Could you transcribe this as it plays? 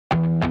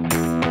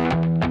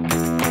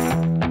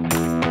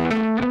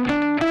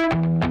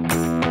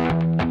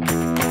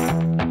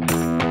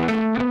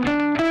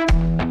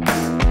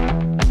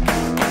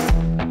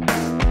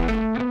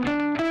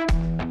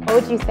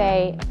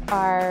say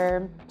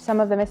are some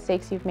of the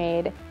mistakes you've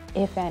made,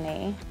 if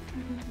any,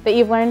 that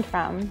you've learned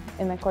from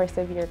in the course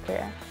of your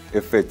career?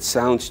 If it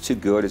sounds too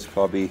good, it's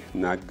probably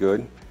not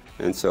good.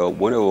 And so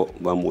one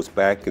of them was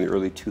back in the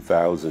early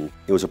 2000s.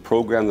 It was a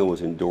program that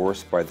was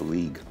endorsed by the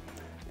league.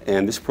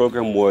 And this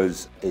program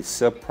was a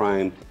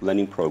subprime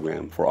lending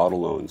program for auto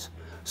loans.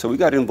 So we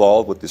got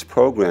involved with this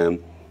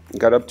program,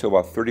 got up to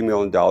about $30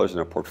 million in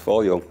our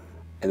portfolio,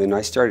 and then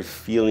I started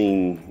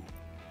feeling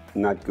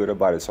not good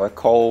about it. So I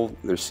called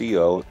their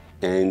CEO,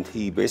 and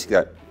he basically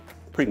got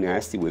pretty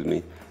nasty with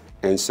me.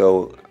 And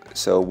so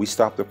we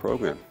stopped the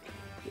program.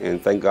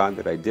 And thank God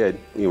that I did.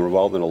 We were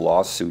involved in a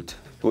lawsuit.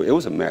 It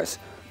was a mess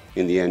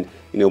in the end.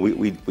 You know,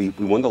 we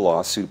won the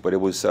lawsuit, but it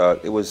was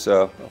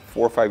 4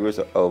 or 5 years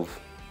of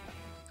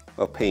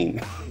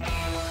pain.